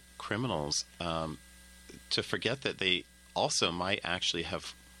hard-hearted criminals, to forget that they also might actually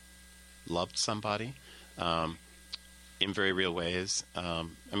have loved somebody in very real ways. I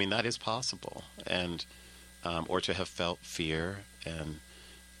mean, that is possible, and or to have felt fear and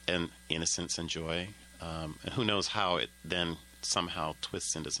innocence and joy, and who knows how it then somehow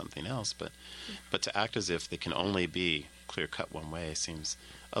twists into something else. But to act as if they can only be clear-cut one way seems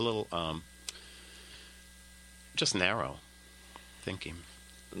a little just narrow thinking.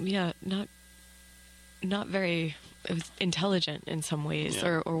 Yeah, not very intelligent in some ways,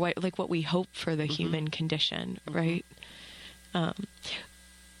 Yeah. or what we hope for the human condition, right? And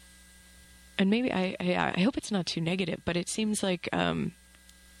maybe I hope it's not too negative, but it seems like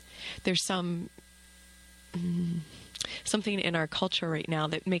there's something in our culture right now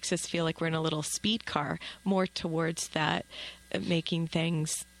that makes us feel like we're in a little speed car, more towards that, making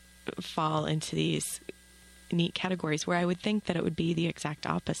things fall into these neat categories, where I would think that it would be the exact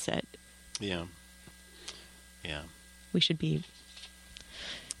opposite. Yeah. We should be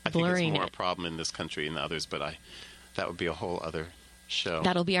I think blurring it's more it. a problem in this country than others, but that would be a whole other show.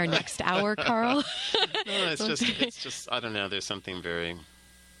 That'll be our next hour, Carl. No, it's just I don't know. There's something very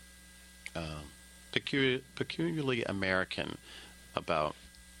peculiarly American about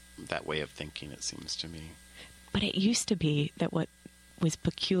that way of thinking, it seems to me. But it used to be that what was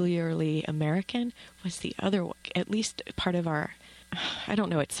peculiarly American was the other, at least part of our, I don't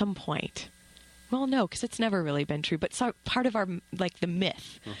know, at some point. Well, no, because it's never really been true, but part of our, like, the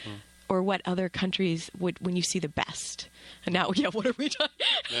myth, or what other countries would, when you see the best. And now, what are we talking?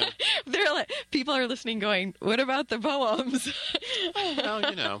 Yeah. They're like, people are listening going, what about the poems?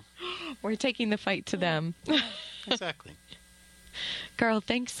 Well, We're taking the fight to them. exactly. Carl,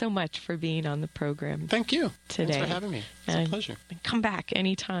 thanks so much for being on the program Thank you. today. Thanks for having me. It's a pleasure. Come back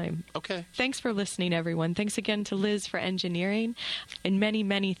anytime. Okay. Thanks for listening, everyone. Thanks again to Liz for engineering, and many,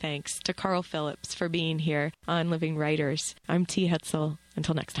 many thanks to Carl Phillips for being here on Living Writers. I'm T. Hetzel.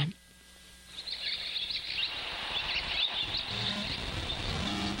 Until next time.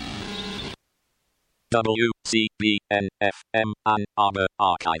 WCBN-FM Ann Arbor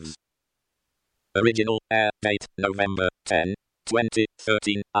Archives. Original air date November 10,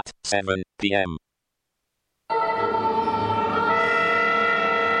 2013 at 7 p.m.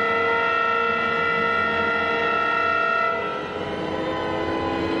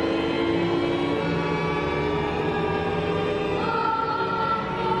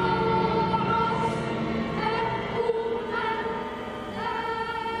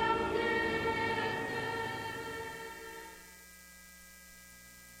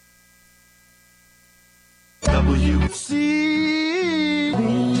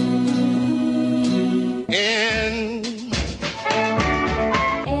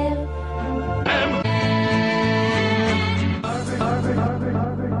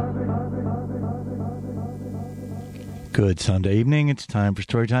 Good Sunday evening. It's time for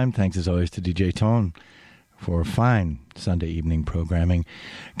story time. Thanks as always to DJ Tone for fine Sunday evening programming.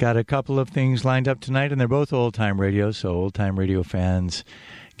 Got a couple of things lined up tonight, and they're both old-time radio, so old-time radio fans,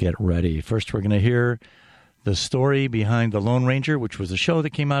 get ready. First, we're going to hear the story behind The Lone Ranger, which was a show that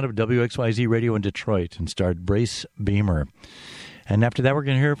came out of WXYZ Radio in Detroit and starred Brace Beamer. And after that, we're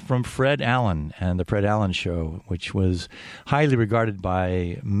going to hear from Fred Allen and The Fred Allen Show, which was highly regarded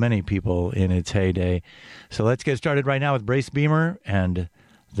by many people in its heyday. So let's get started right now with Brace Beamer and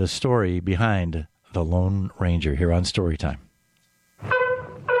the story behind The Lone Ranger here on Storytime.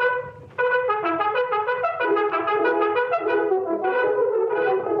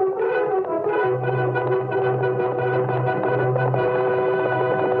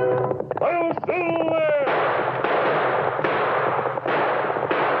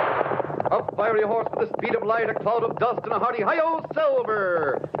 Fiery horse with the speed of light, a cloud of dust, and a hearty hi-yo,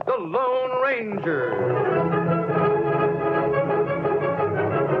 Silver, the Lone Ranger.